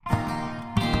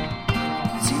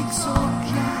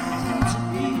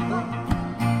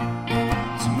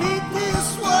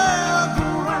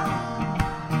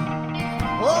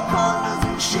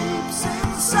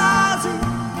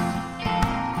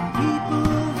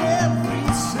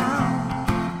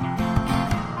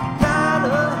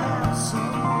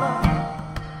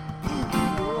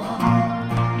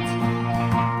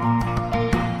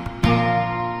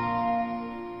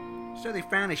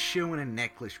found a shoe and a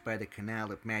necklace by the canal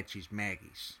that matches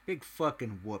Maggie's. Big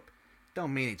fucking whoop.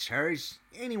 Don't mean it's hers.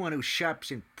 Anyone who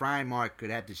shops in Primark could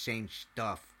have the same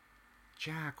stuff.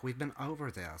 Jack, we've been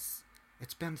over this.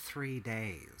 It's been 3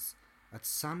 days. At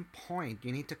some point,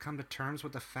 you need to come to terms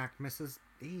with the fact Mrs.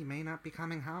 E may not be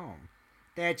coming home.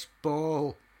 That's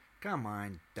bull. Come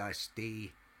on,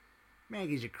 Dusty.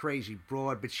 Maggie's a crazy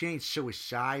broad, but she ain't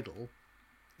suicidal.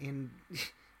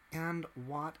 And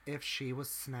what if she was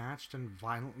snatched and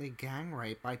violently gang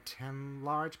raped by 10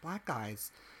 large black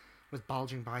guys with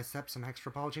bulging biceps and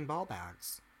extra bulging ball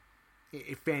bags?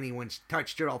 If anyone's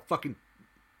touched her, I'll fucking...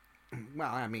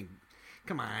 Well, I mean,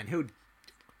 come on, who'd...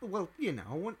 Well, you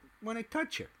know, when I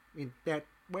touch her in that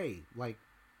way, like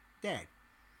that.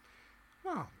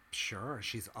 Well, sure,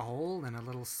 she's old and a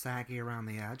little saggy around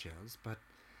the edges, but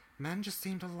men just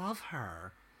seem to love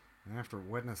her. And after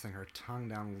witnessing her tongue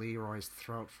down Leroy's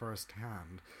throat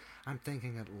firsthand, I'm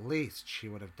thinking at least she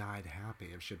would have died happy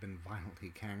if she'd been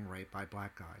violently gang raped by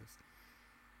black guys.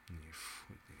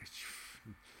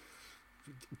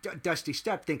 Dusty,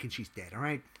 stop thinking she's dead, all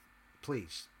right?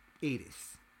 Please,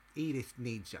 Edith. Edith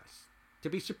needs us to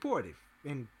be supportive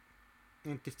and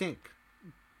to think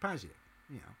positive,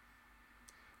 you know.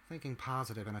 Thinking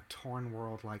positive in a torn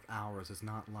world like ours is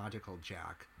not logical,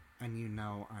 Jack, and you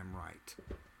know I'm right.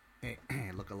 Hey,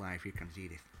 look alive, here comes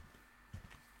Edith.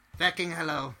 Fucking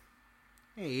hello.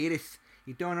 Hey, Edith,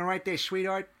 you doing all right there,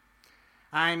 sweetheart?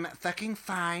 I'm fucking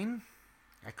fine.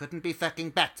 I couldn't be fucking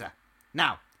better.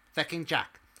 Now, fucking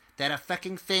Jack, there are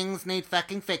fucking things need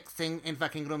fucking fixing in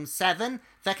fucking room 7,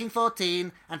 fucking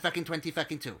 14, and fucking 20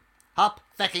 fucking 2. Hop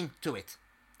fucking to it.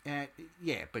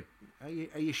 Yeah, but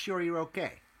are you sure you're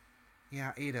okay?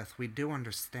 Yeah, Edith, we do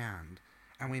understand.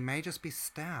 And we may just be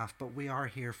staff, but we are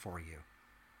here for you.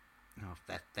 Oh,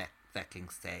 for fucking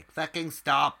sake. Fucking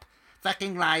stop.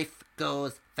 Fucking life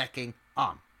goes fucking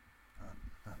on.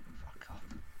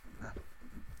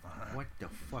 What the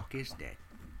fuck is that?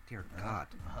 Dear God.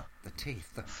 The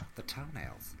teeth, the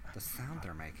toenails, the sound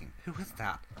they're making. Who is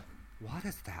that? What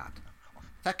is that?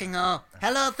 Fucking oh.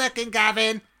 Hello, fucking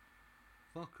Gavin.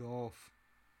 Fuck off.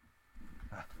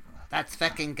 That's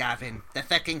fucking Gavin, the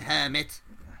fucking hermit.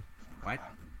 What?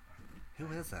 Who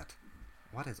is it?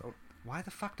 What is... Oh, why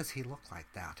the fuck does he look like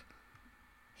that?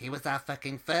 He was our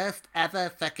fucking first ever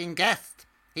fucking guest.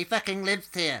 He fucking lives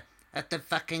here at the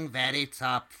fucking very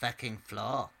top fucking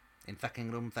floor in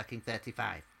fucking room fucking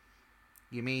 35.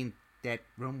 You mean that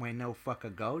room where no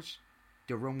fucker goes?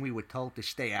 The room we were told to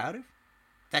stay out of?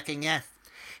 Fucking yes.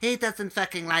 He doesn't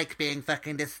fucking like being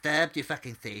fucking disturbed, you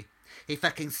fucking see. He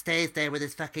fucking stays there with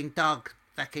his fucking dog,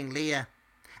 fucking Leah.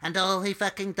 And all he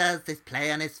fucking does is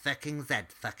play on his fucking Z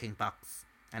fucking box.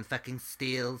 And fucking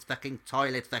steals fucking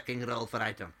toilet fucking roll for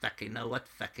I don't fucking know what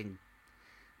fucking...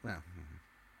 Well...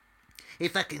 He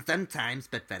fucking sometimes,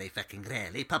 but very fucking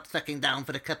rarely, pops fucking down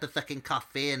for a cup of fucking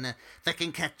coffee and a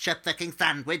fucking ketchup fucking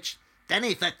sandwich. Then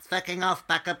he fucks fucking off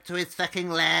back up to his fucking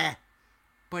lair.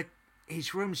 But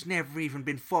his room's never even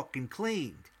been fucking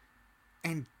cleaned.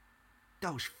 And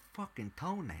those fucking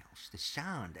toenails, the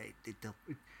sound,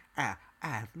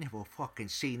 I've never fucking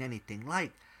seen anything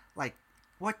like,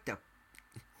 what the...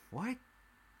 What?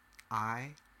 I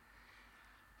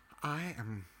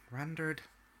am rendered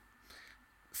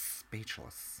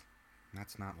speechless.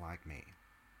 That's not like me.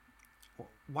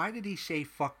 Why did he say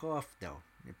fuck off, though?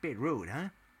 A bit rude,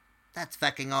 huh? That's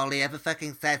fucking all he ever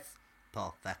fucking says.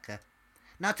 Poor fucker.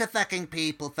 Not a fucking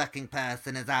people fucking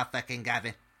person is our fucking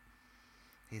Gavin.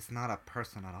 He's not a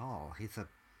person at all. He's a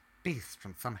beast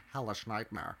from some hellish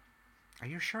nightmare. Are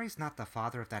you sure he's not the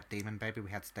father of that demon baby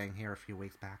we had staying here a few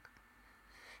weeks back?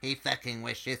 He fucking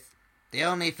wishes. The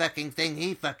only fucking thing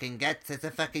he fucking gets is a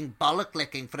fucking bollock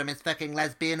licking from his fucking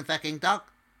lesbian fucking dog.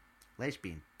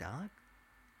 Lesbian dog?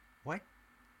 What?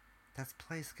 This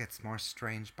place gets more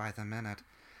strange by the minute.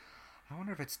 I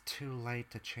wonder if it's too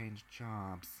late to change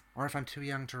jobs, or if I'm too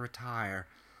young to retire,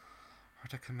 or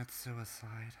to commit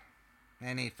suicide.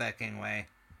 Any fucking way.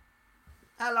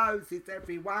 Hello, sis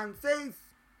everyone, sis.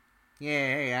 Yeah,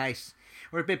 hey, Ice.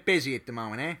 We're a bit busy at the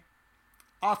moment, eh?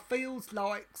 I feels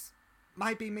like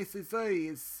maybe Mrs. E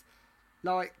is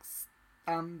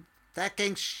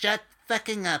fucking shut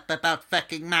fucking up about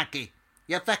fucking Maggie.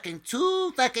 You're fucking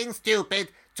too fucking stupid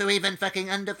to even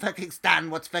fucking stand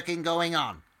what's fucking going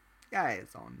on.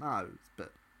 Yes, I knows,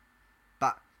 but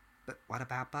what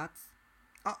about Butts?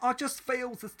 I just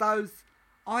feels as though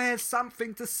I have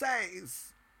something to say.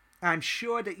 I'm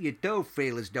sure that you do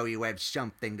feel as though you have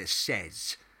something to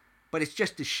says. But it's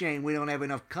just a shame we don't have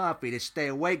enough coffee to stay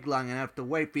awake long enough to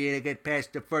wait for you to get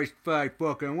past the first 5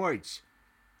 fucking words.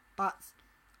 But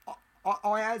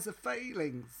I has a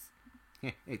feelings.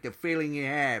 The feeling you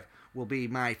have will be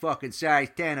my fucking size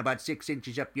 10 about 6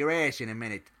 inches up your ass in a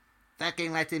minute.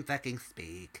 Fucking let him fucking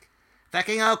speak.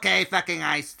 Fucking okay, fucking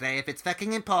I stray. If it's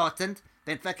fucking important,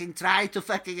 then fucking try to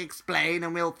fucking explain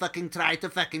and we'll fucking try to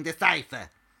fucking decipher.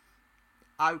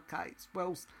 Okay,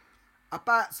 well,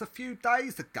 about a few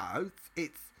days ago,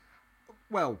 it's,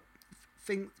 well,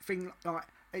 thing like,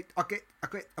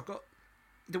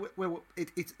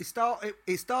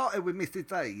 it started with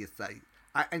Mrs. E, you see,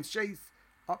 and she's,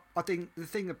 I think the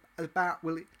thing about,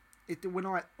 well,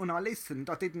 when I listened,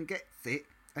 I didn't get it,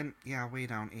 and Yeah, we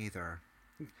don't either.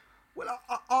 well,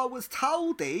 I was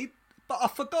told it, but I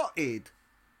forgot it.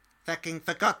 Fucking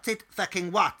forgot it,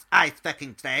 fucking what? I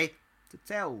fucking say. The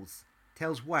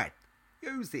tells what?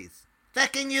 uses.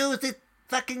 Fucking use it,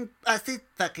 fucking, it,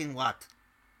 fucking what?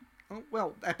 Oh,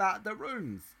 well, about the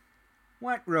rooms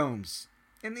What rooms?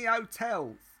 in the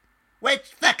hotels.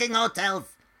 Which fucking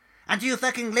hotels? And do you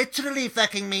fucking literally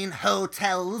fucking mean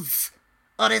hotels?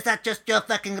 Or is that just your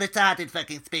fucking retarded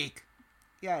fucking speak?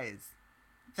 Yes,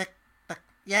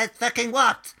 Yes, fucking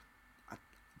what?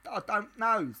 I don't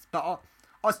know, but I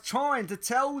was trying to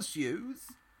tell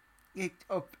yous.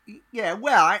 Yeah,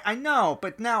 well, I know,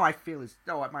 but now I feel as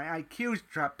though my IQ's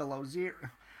dropped below 0.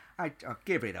 I'll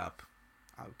give it up.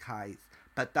 Okay,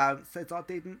 but don't says I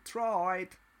didn't try.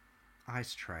 I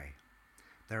stray.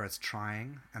 There is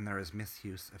trying and there is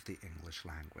misuse of the English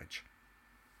language.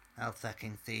 I'll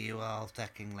fucking see you all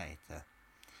fucking later.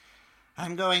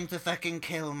 I'm going to fucking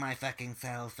kill my fucking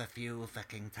self a few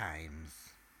fucking times.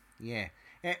 Yeah.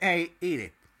 Hey,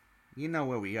 Edith, you know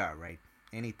where we are, right?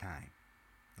 Anytime.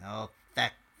 Oh,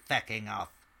 fucking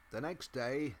off. The next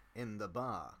day, in the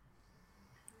bar.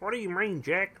 What do you mean,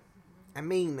 Jack? I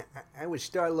mean, I would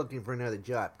start looking for another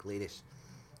job, Cletus.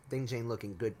 Things ain't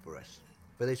looking good for us.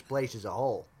 For this place as a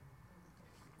whole.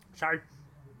 So,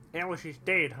 Ellis is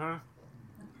dead, huh?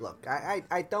 Look,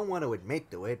 I don't want to admit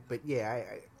to it, but yeah,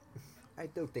 I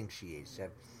do think she is.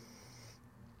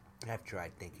 I've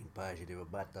tried thinking positive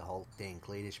about the whole thing,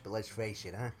 Cletus, but let's face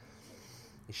it, huh?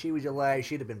 If she was alive,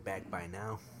 she'd have been back by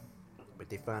now. But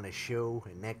they found a shoe,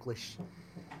 a necklace,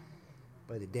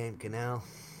 by the damn canal.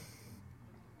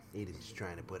 Edith is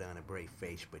trying to put on a brave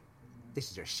face, but this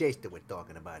is her sister we're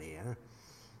talking about here, huh?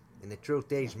 And the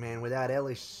truth is, man, without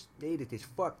Ellis, Edith is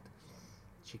fucked.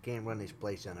 She can't run this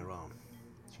place on her own.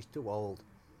 She's too old.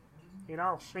 It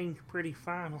all seems pretty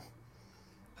final.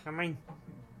 I mean,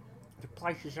 the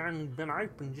place has only been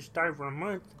open just over a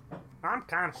month. I'm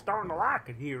kind of starting to like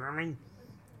it here. I mean,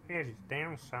 it has its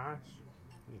downsides.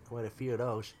 Yeah, quite a few of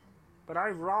those. But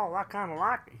overall, I kind of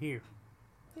like it here.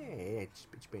 Yeah, it's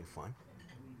been fun.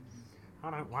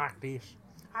 I don't like this.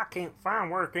 I can't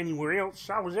find work anywhere else.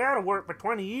 I was out of work for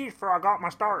 20 years before I got my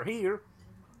start here.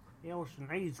 Ellis and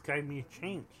Edith gave me a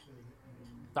chance.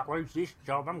 If I lose this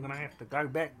job, I'm going to have to go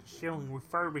back to selling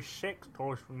refurbished sex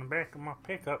toys from the back of my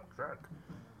pickup truck.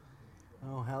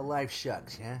 Oh, how life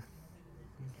sucks, huh?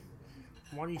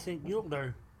 What do you think you'll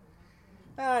do?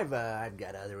 I've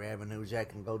got other avenues I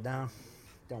can go down.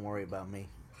 Don't worry about me.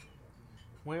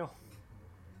 Well,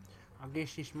 I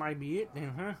guess this may be it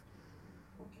then, huh?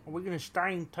 Are we going to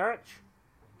stay in touch?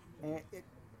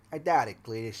 I doubt it,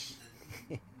 Cletus.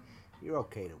 You're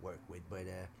okay to work with, but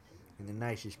in the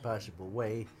nicest possible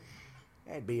way,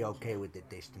 I'd be okay with the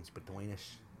distance between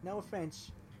us. No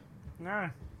offense. No,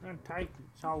 don't take it.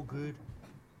 It's all good.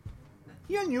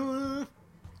 Yeah.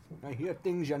 I hear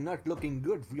things are not looking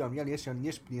good for your Ellis on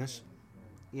this place.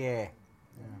 Yeah,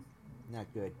 not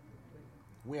good.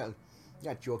 Well,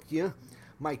 that joke here.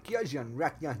 My cousin,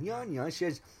 Rakyanyanya,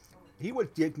 says he will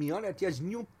take me on at his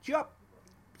new job.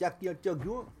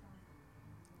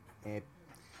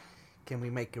 Can we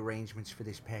make arrangements for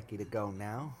this packy to go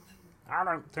now? I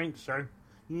don't think so.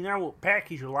 You know what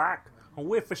packies are like. A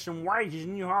whiff of some wages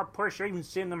and you hard push even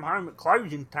send them home at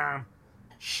closing time.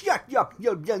 Shut up,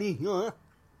 you bloody, huh?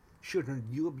 Shouldn't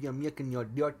you be making your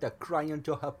daughter cry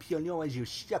into her pillow as you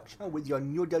suck her with your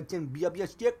noodles and baby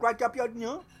stick right up your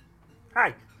nose?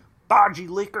 Hey, bodgy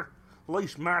liquor. At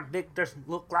least my dick doesn't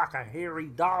look like a hairy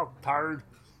dog turd.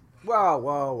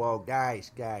 Whoa,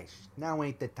 guys. Now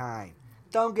ain't the time.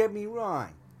 Don't get me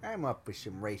wrong. I'm up for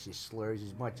some racist slurs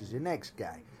as much as the next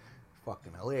guy.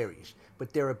 Fucking hilarious.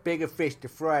 But there are bigger fish to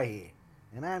fry here.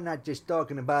 And I'm not just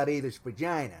talking about Edith's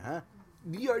vagina, huh?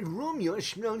 Your Romeo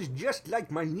smells just like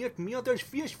my late mother's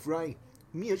fish fry.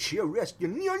 Me she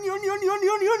arrested.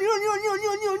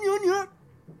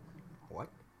 What?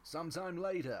 Sometime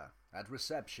later, at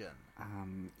reception.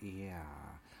 Yeah.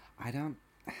 I don't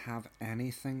have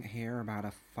anything here about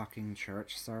a fucking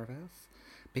church service,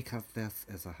 because this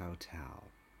is a hotel.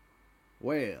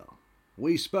 Well,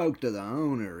 We spoke to the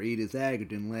owner, Edith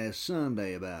Aggerton, last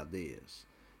Sunday about this.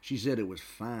 She said it was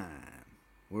fine.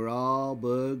 We're all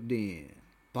bugged in.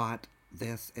 But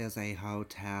this is a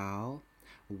hotel?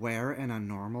 Where in a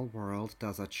normal world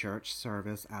does a church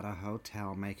service at a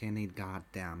hotel make any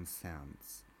goddamn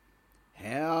sense?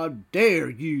 How dare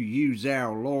you use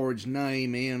our Lord's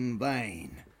name in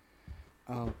vain?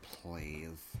 Oh,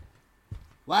 please.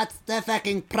 What's the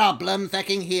fucking problem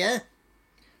fucking here?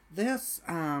 This,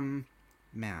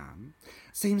 man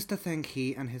seems to think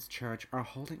he and his church are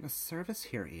holding a service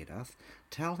here, Edith.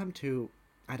 Tell him to,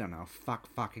 I don't know,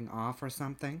 fucking off or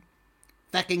something.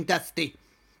 Fucking Dusty.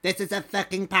 This is a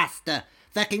fucking pastor.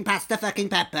 Fucking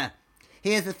pepper.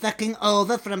 He is fucking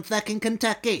over from fucking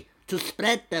Kentucky to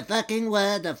spread the fucking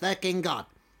word of fucking God.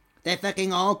 They're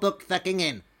fucking all booked fucking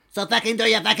in. So fucking do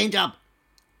your fucking job.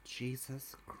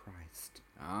 Jesus Christ.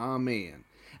 Amen.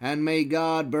 And may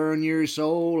God burn your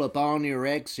soul upon your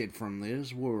exit from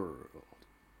this world.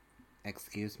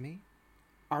 Excuse me?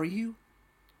 Are you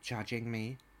judging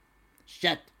me?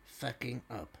 Shut fucking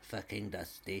up, fucking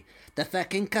Dusty. The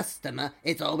fucking customer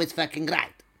is always fucking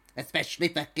right. Especially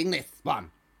fucking this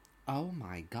one. Oh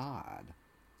my God.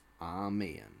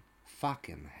 Amen.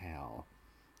 Fucking hell.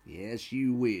 Yes,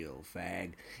 you will,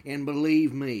 fag. And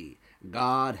believe me,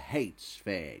 God hates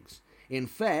fags. In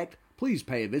fact, please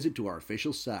pay a visit to our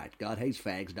official site,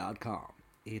 godhatesfags.com.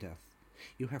 Edith,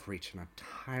 you have reached an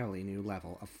entirely new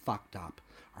level of fucked up.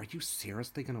 Are you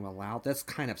seriously going to allow this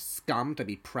kind of scum to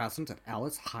be present at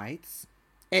Ellis Heights?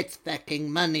 It's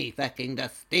fucking money, fucking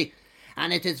Dusty.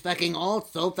 And it is fucking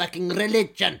also fucking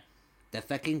religion. The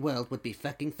fucking world would be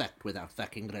fucking fucked without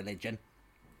fucking religion.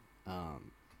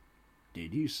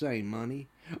 Did you say money?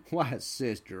 Why,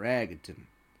 Sister Aggerton,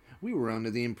 we were under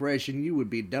the impression you would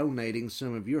be donating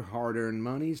some of your hard-earned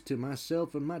monies to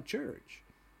myself and my church.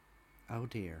 Oh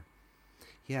dear.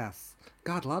 Yes,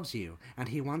 God loves you, and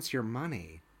he wants your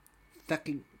money.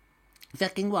 Fucking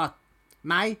what?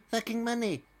 My fucking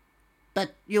money?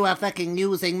 But you are fucking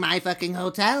using my fucking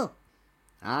hotel.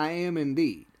 I am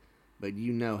indeed. But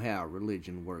you know how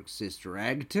religion works, Sister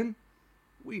Aggerton.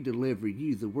 We deliver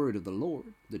you the word of the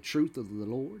Lord, the truth of the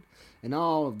Lord, and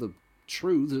all of the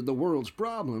truths of the world's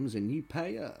problems, and you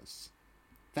pay us.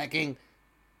 Fucking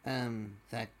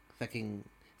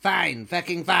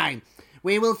fine.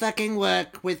 We will fucking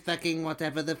work with fucking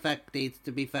whatever the fuck needs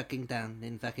to be fucking done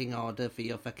in fucking order for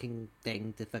your fucking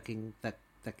thing to fucking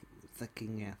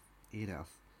yeah.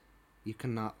 Edith, you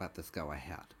cannot let this go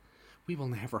ahead. We will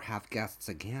never have guests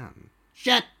again.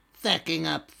 Shut fucking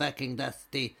up, fucking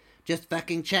Dusty. Just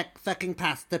fucking check fucking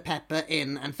Pastor Pepper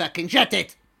in and fucking shut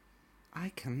it!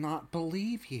 I cannot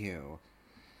believe you.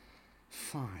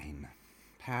 Fine.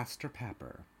 Pastor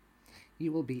Pepper,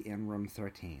 you will be in room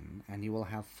 13, and you will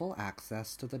have full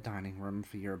access to the dining room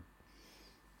for your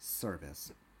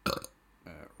service.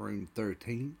 Room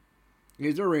 13?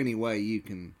 Is there any way you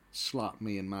can slot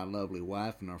me and my lovely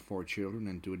wife and our 4 children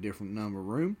into a different number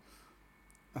room?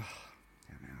 Ugh,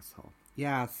 an asshole.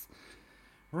 Yes.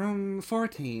 Room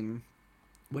 14,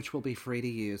 which will be free to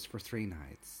use for 3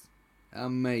 nights.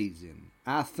 Amazing.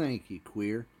 I thank you,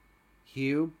 Queer.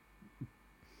 You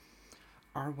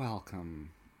are welcome,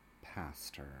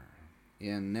 Pastor.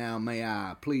 And now may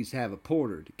I please have a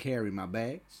porter to carry my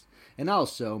bags? And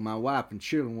also, my wife and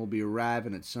children will be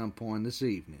arriving at some point this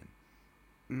evening.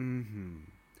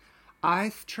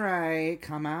 Ice tray,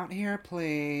 come out here,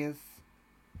 please.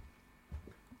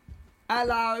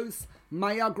 Hellos,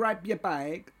 may I grab your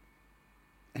bag?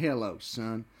 Hello,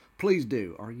 son. Please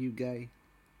do. Are you gay?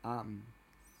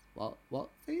 What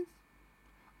is?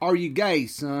 Are you gay,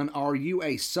 son? Are you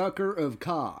a sucker of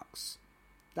cocks?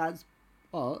 That's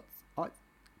what? It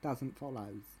doesn't follow.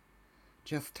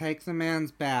 Just take the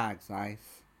man's bags,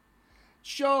 Ice.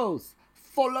 Shows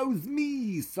follows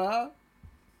me, sir.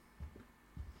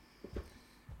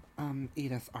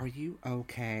 Edith, are you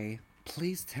okay?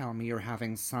 Please tell me you're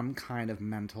having some kind of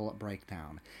mental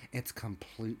breakdown. It's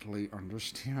completely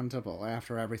understandable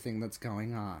after everything that's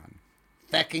going on.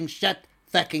 Fucking shut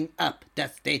fucking up,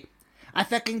 Dusty. I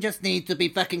fucking just need to be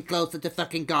fucking closer to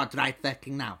fucking God right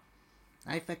fucking now.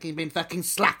 I fucking been fucking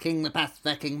slacking the past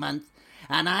fucking month,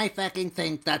 and I fucking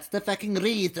think that's the fucking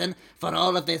reason for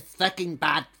all of this fucking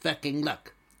bad fucking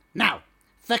luck. Now,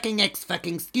 fucking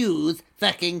excuse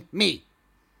fucking me.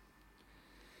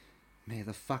 May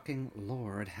the fucking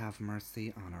Lord have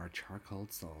mercy on our charcoal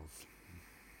souls.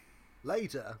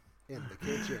 Later, in the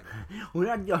kitchen.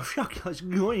 What the fuck is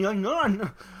going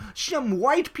on? Some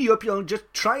white people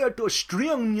just tried to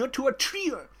string you to a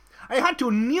tree. I had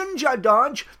to ninja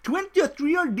dodge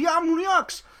 23 damn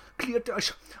rocks.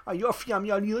 Cletus, are your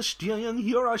family staying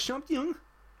here or something?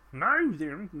 No,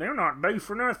 they're not due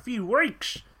for another few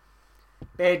weeks.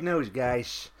 Bad news,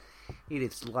 guys.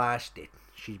 Edith's lost it.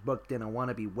 She's booked in a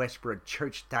wannabe Westboro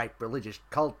church-type religious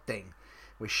cult thing.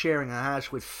 We're sharing a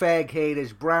house with fag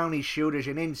haters, brownie shooters,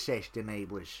 and incest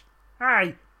enablers.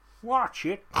 Hey, watch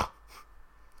it.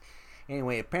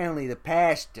 Anyway, apparently the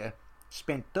pastor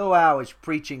spent 2 hours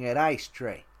preaching at Ice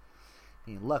Tray.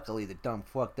 And luckily the dumb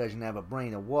fuck doesn't have a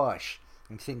brain to wash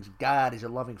and thinks God is a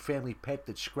loving family pet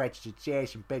that scratches its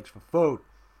ass and begs for food.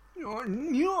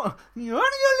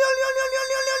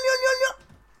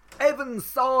 Heaven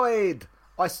side,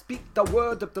 I speak the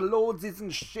word of the Lord's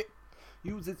isn't shit.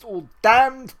 Use it's all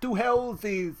damned to hell's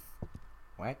is.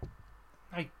 What?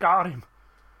 They got him.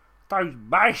 Those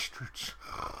bastards.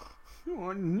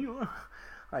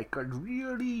 I could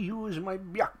really use my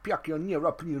backpack on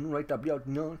aeroplane right about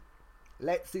now.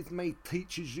 Let's his mate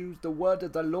teachers use the word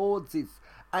of the Lord's is,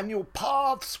 and your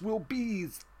paths will be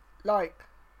like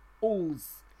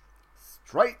all's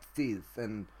straight is,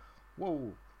 and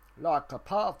whoa, like a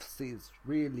path is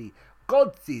really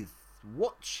God's is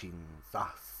watching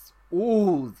us.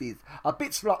 All is a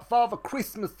bit like Father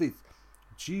Christmas is.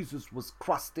 Jesus was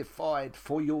crucified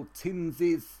for your sins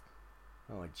is.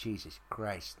 Oh, Jesus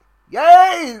Christ.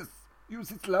 Yes! Use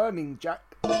his learning, Jack.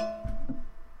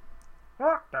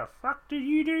 What the fuck did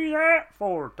you do that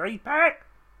for, Deepak?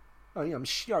 I am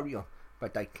sorry,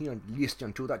 but I can't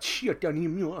listen to that shit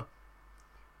anymore.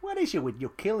 What is it with you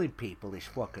killing people this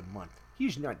fucking month?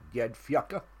 He's not dead,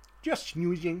 fucker. Just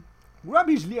snoozing. Grab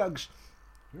his legs.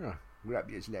 Grab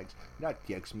his legs. That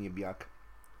takes me back.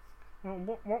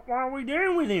 Well, what are we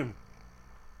doing with him?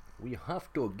 We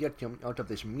have to get him out of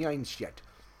this mindset.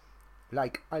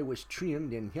 Like I was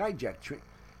trained in hijack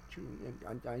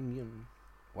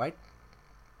What?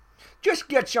 Just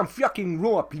get some fucking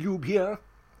rope, lube here.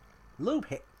 Lube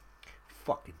here?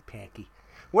 Fucking Panky.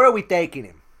 Where are we taking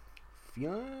him?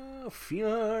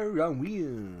 Far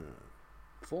away.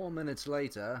 4 minutes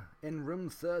later, in room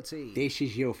 30. This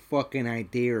is your fucking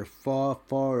idea of far,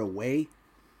 far away?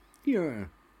 Yeah.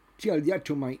 Tell that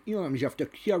to my arms after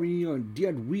carrying on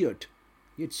dead weight.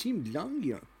 It seemed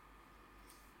longer.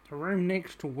 The room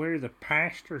next to where the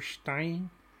pastor's staying?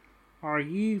 Are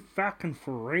you fucking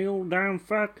for real, dumb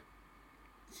fuck?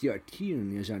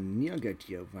 13 is a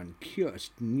negative and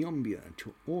cursed number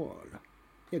to all,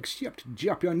 except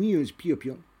Japanese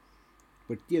people.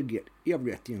 But they get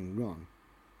everything wrong.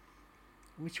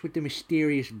 What's with the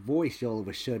mysterious voice all of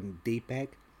a sudden, Deepak?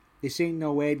 This ain't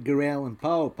no Edgar Allan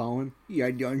Poe poem.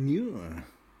 I don't know.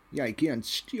 I can't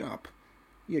stop.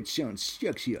 It sounds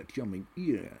sexier to my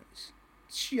ears.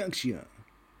 Sexier.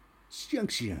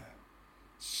 Sexier.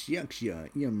 Sexier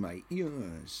in my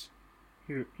ears.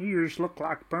 Your ears look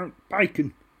like burnt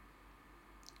bacon.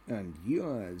 And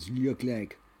yours look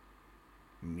like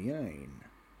mine,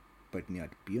 but not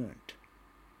burnt.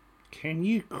 Can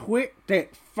you quit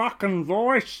that fucking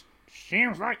voice?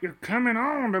 Sounds like you're coming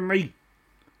on to me.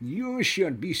 You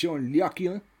should be so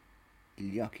lucky.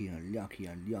 Lucky.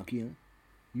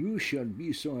 You should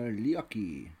be so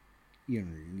lucky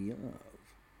in love.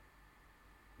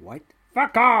 What?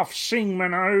 Fuck off, Sing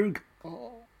Minogue.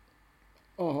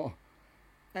 Oh,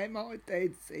 am I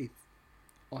dead, Seth?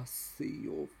 I see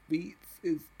your feet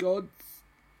is God's.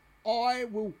 I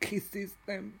will kisses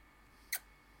them.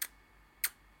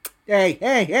 Hey,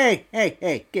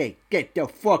 get the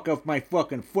fuck off my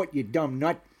fucking foot, you dumb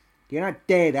nut. You're not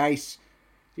dead, Ice.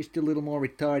 Just a little more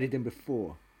retarded than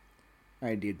before.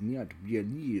 I did not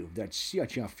believe that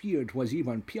such a feat was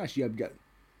even possible.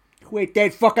 Quit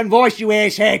that fucking voice, you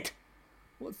asshead!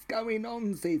 What's going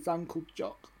on, says Uncle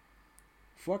Jock?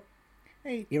 Fuck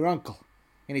ain't your uncle.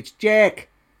 And it's Jack,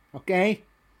 okay?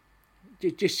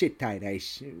 Just sit tight,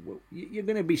 Ice. You're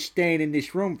gonna be staying in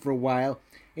this room for a while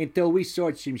until we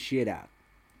sort some shit out.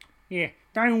 Yeah,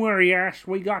 don't worry, Ice.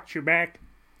 We got your back.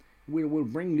 We will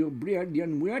bring you bread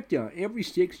and water every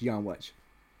 6 hours.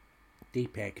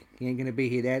 Deepak, he ain't gonna be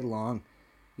here that long.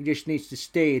 He just needs to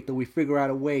stay until we figure out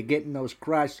a way of getting those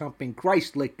cross-humping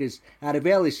Christ-lickers out of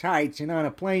Ellis Heights and on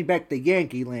a plane back to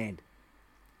Yankee Land.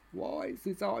 Why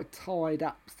is I tied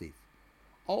up, sis?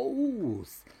 Oh,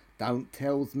 don't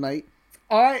tells me.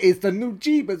 I is the new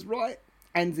Jeebus, right?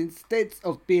 And instead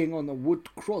of being on the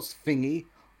wood cross thingy,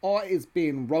 I is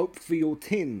being roped for your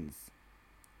tins.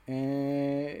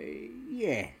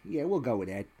 Yeah, we'll go with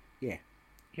that. Yeah.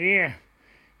 Yeah,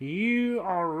 you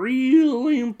are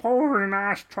really important,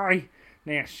 Ice Tray.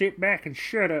 Now sit back and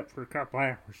shut up for a couple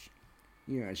hours.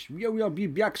 Yes, we will be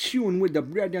back soon with the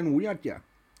bread and water.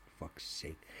 Fuck's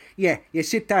sake. Yeah,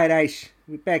 sit tight, Ice.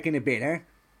 We're back in a bit, huh?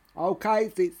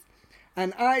 Okay, sis.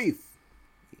 And Ice.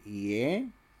 Yeah?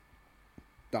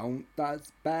 don't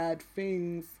does bad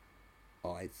things.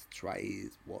 I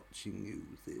tries watching you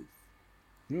this.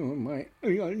 Oh, my,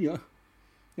 yeah.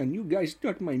 And you guys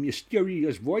thought my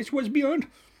mysterious voice was beyond?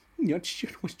 That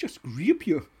shit was just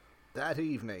creepy. That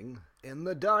evening, in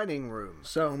the dining room.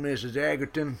 So, Mrs.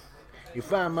 Egerton,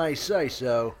 if I may say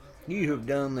so, you have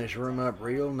done this room up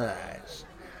real nice.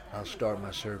 I'll start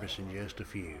my service in just a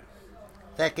few.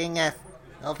 Fucking F.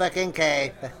 Oh, fucking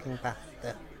K. Fucking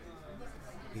pasta.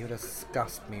 You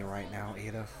disgust me right now,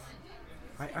 Edith.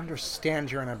 I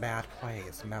understand you're in a bad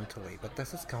place mentally, but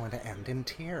this is going to end in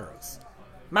tears.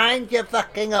 Mind your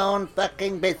fucking own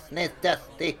fucking business,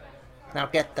 Dusty. Now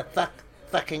get the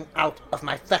fucking out of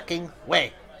my fucking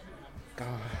way. God.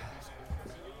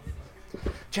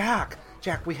 Jack,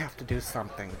 we have to do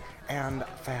something. And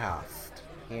fast.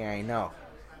 Yeah, I know.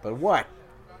 But what?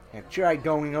 I've tried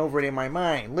going over it in my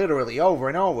mind, literally over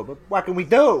and over, but what can we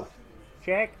do?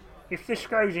 Jack, if this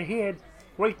goes ahead,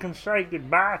 we can say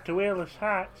goodbye to Ellis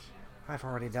Heights. I've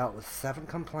already dealt with 7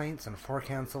 complaints and 4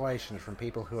 cancellations from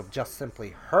people who have just simply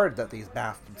heard that these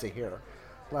bastards are here,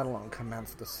 let alone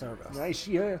commenced the service. I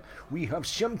see we have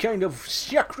some kind of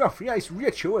sacrifice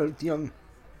ritual, young.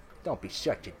 Don't be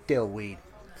such a dillweed.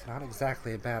 It's not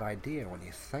exactly a bad idea when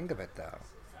you think of it, though.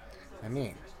 I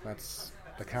mean, that's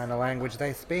the kind of language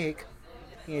they speak.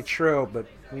 Yeah, true, but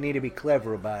we need to be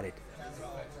clever about it.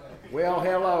 Well,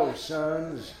 hello,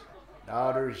 sons,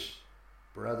 daughters,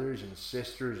 brothers, and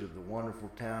sisters of the wonderful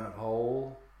town of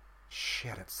Hull.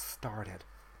 Shit, it started.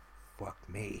 Fuck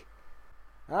me.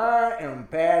 I am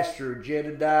Pastor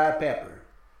Jedediah Pepper,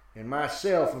 and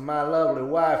myself and my lovely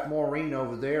wife Maureen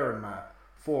over there and my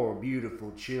 4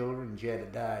 beautiful children,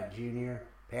 Jedediah Jr.,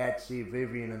 Patsy,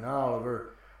 Vivian, and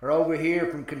Oliver, are over here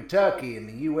from Kentucky in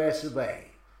the U.S. of A.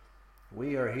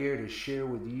 We are here to share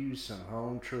with you some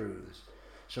home truths,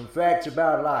 some facts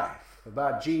about life,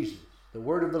 about Jesus, the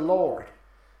word of the Lord.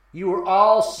 You are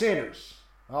all sinners,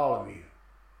 all of you.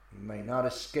 You may not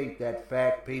escape that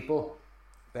fact, people.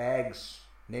 Fags,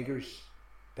 niggers,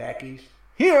 backies.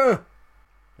 Here!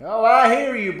 Oh, I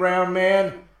hear you, brown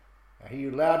man. I hear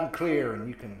you loud and clear, and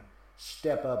you can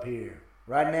step up here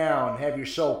right now and have your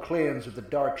soul cleansed of the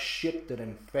dark shit that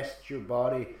infests your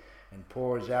body and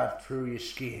pours out through your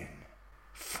skin.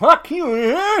 Fuck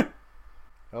you, huh?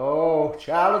 Oh,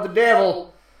 child of the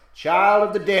devil, child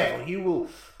of the devil, you will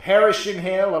perish in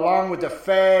hell along with the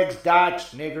fags,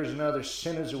 dykes, niggers, and other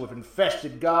sinners who have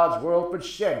infested God's world for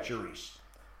centuries.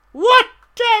 What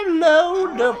a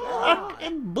load of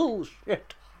fucking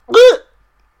bullshit.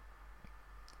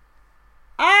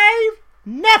 I've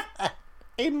never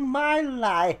in my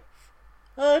life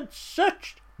heard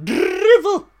such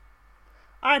drivel.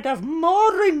 I'd have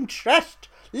more interest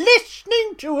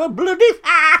listening to a bloody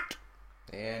fart.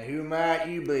 And who might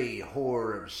you be,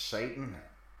 whore of Satan?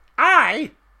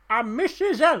 I am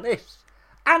Mrs. Ellis,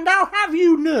 and I'll have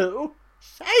you know,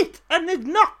 Satan is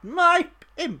not my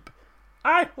pimp.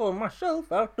 I hold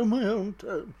myself out on my own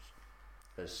terms.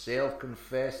 A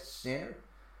self-confessed sinner?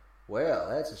 Well,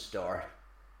 that's a start.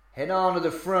 Head on to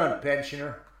the front,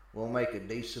 pensioner. We'll make a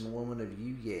decent woman of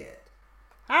you yet.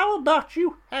 How about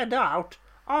you head out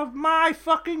of my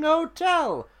fucking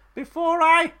hotel before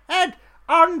I head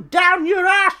on down your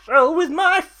arsehole with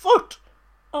my foot?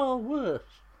 Or worse,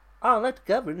 I'll let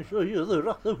Gavin show you the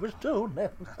wrath of his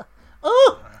toenails.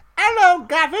 Oh, hello,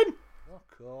 Gavin.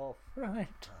 Fuck off.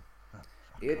 Right.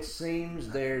 It seems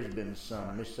there's been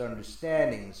some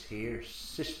misunderstandings here.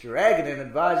 Sister Agaton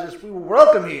advised us we were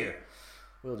welcome here.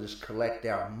 We'll just collect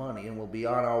our money and we'll be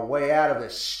on our way out of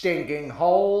this stinking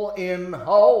hole in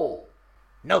hole.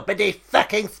 Nobody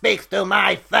fucking speaks to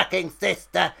my fucking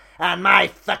sister and my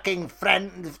fucking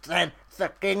friends and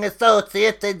fucking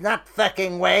associates in that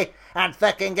fucking way and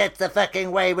fucking gets the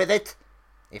fucking way with it.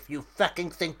 If you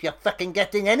fucking think you're fucking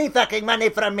getting any fucking money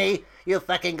from me, you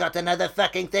fucking got another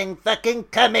fucking thing fucking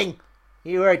coming.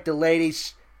 You heard the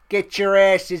ladies. Get your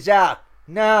asses out.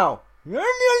 Now.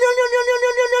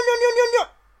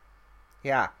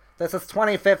 Yeah, this is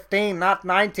 2015, not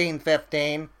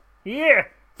 1915. Yeah,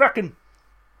 fucking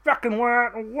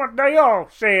what they all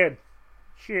said.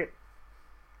 Shit.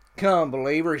 Come,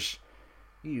 believers.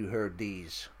 You heard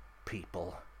these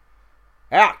people.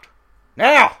 Out.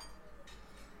 Now.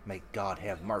 May God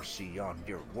have mercy on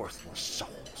your worthless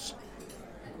souls.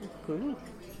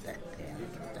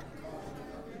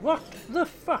 What the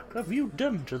fuck have you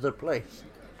done to the place?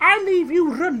 I leave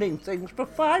you running things for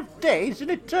 5 days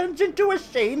and it turns into a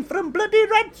scene from bloody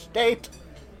Red State.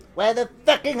 Where the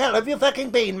fucking hell have you fucking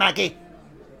been, Maggie?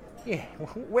 Yeah,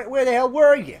 where the hell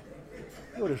were you?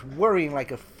 You're just worrying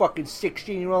like a fucking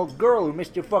 16-year-old girl who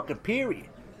missed her fucking period.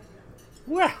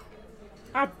 Well,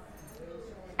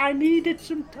 I needed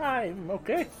some time,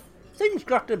 okay? Things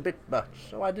got a bit much,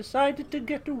 so I decided to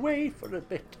get away for a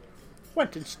bit.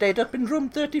 Went and stayed up in room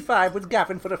 35 with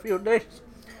Gavin for a few days.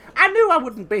 I knew I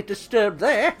wouldn't be disturbed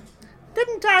there.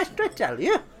 Didn't I tell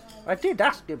you? I did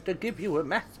ask him to give you a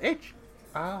message.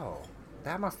 Oh,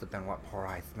 that must have been what poor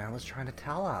Iceman was trying to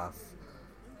tell us.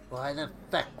 Why the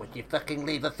fuck would you fucking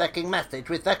leave a fucking message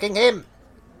with fucking him?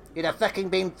 You'd have fucking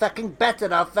been fucking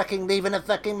better off fucking leaving a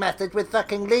fucking message with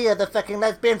fucking Leah, the fucking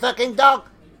lesbian fucking dog.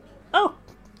 Oh,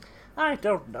 I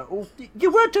don't know.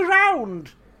 You weren't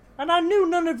around, and I knew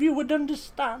none of you would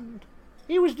understand.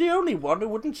 He was the only one who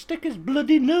wouldn't stick his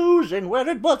bloody nose in where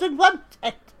it wasn't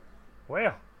wanted.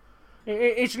 Well,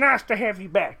 it's nice to have you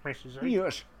back, Mrs. A.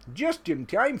 Yes, just in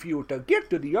time for you to get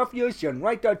to the office and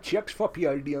write out checks for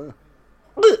Pierre.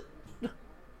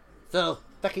 So,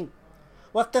 fucking...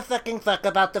 What the fucking fuck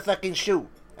about the fucking shoe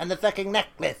and the fucking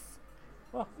necklace?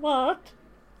 What?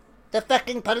 The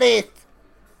fucking police.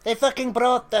 They fucking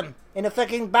brought them in a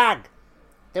fucking bag.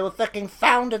 They were fucking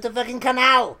found at the fucking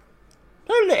canal.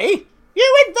 Police?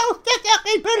 You involved the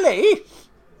fucking police?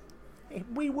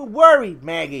 We were worried,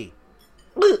 Maggie.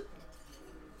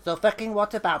 So fucking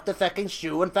what about the fucking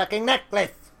shoe and fucking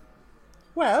necklace?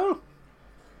 Well,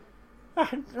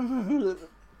 I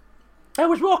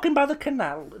was walking by the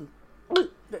canal and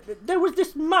there was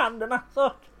this man, and I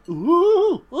thought,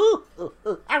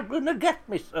 I'm gonna get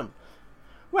me some.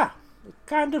 Well, it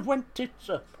kind of went tits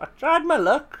up. I tried my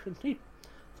luck, and he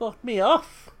thought me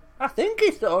off. I think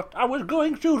he thought I was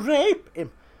going to rape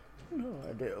him. No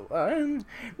idea why.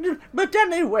 But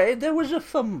anyway, there was a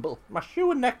fumble. My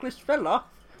shoe and necklace fell off,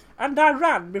 and I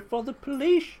ran before the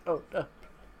police showed up.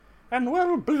 And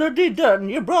well, bloody done,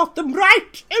 you brought them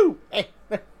right too.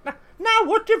 Now,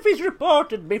 what if he's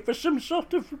reported me for some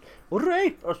sort of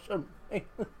rape or something?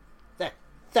 For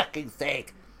fucking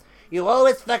sake. You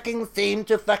always fucking seem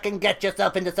to fucking get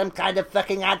yourself into some kind of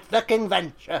fucking ad fucking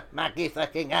venture, Maggie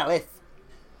fucking Ellis.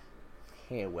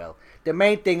 Yeah, well, the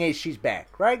main thing is she's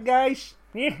back, right, guys?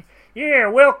 Yeah,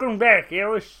 welcome back,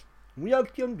 Ellis.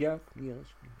 Welcome back, yes.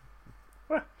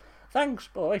 Well, thanks,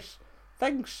 boys.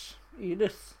 Thanks,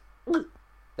 Edith.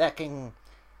 Fucking...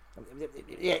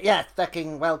 Yes,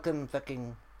 fucking welcome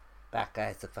fucking back,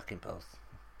 guys, the fucking post.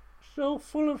 So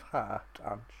full of heart,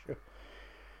 aren't you?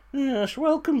 Yes,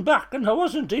 welcome back, and I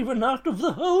wasn't even out of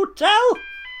the hotel.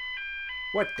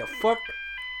 What the fuck?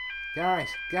 Guys.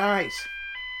 Hey,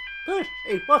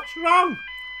 what's wrong?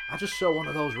 I just saw one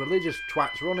of those religious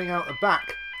twats running out the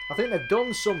back. I think they've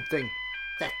done something.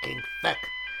 Fucking fuck.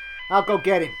 I'll go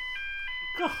get him.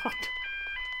 God.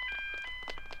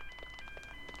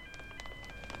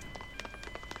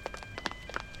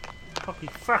 Holy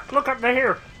fuck, look up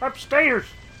there, upstairs.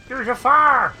 There's a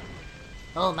fire.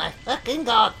 Oh my fucking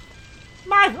god.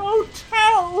 My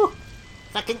hotel.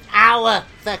 Fucking our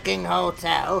fucking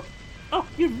hotel. Oh,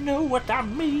 you know what I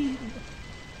mean.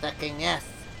 Fucking yes.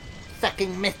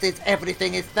 Fucking Mrs.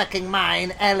 Everything is fucking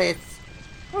mine, Ellis.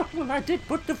 Oh, well, I did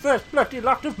put the first bloody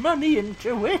lot of money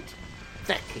into it.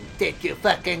 Fucking did you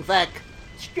fucking fuck?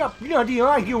 Stop bloody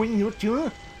arguing, you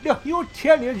two. The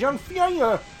hotel is on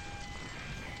fire.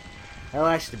 Oh,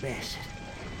 that's the best.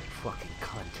 Fucking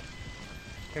cunt.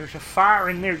 There's a fire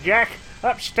in there, Jack.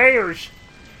 Upstairs.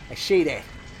 I see that.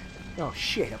 Oh,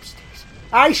 shit, upstairs.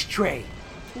 Ice tray.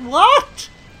 What?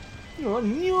 Oh,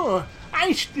 no.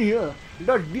 Ice tray.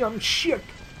 That damn shit.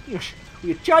 Yes,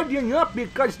 we tied you up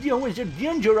because there was a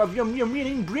danger of you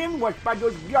remaining brainwashed by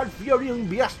those God-fearing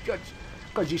bastards.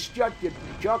 Because you started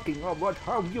talking about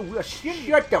how you were sinning.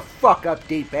 Shut the fuck up,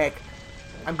 Deepak.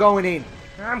 I'm going in.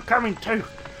 I'm coming too.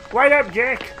 Wait up,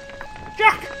 Jack.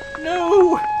 Jack!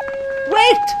 No!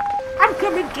 Wait! I'm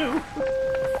coming too.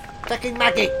 Fucking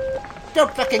Maggie.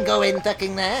 Don't fucking go in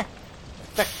fucking there.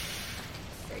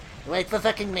 Wait for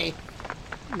fucking me.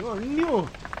 Oh, no.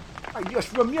 I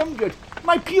just remembered.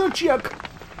 My paycheck.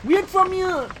 Wait for me.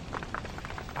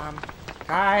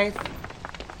 Guys.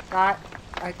 Well,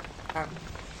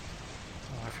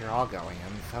 if you're all going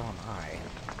in, so am I.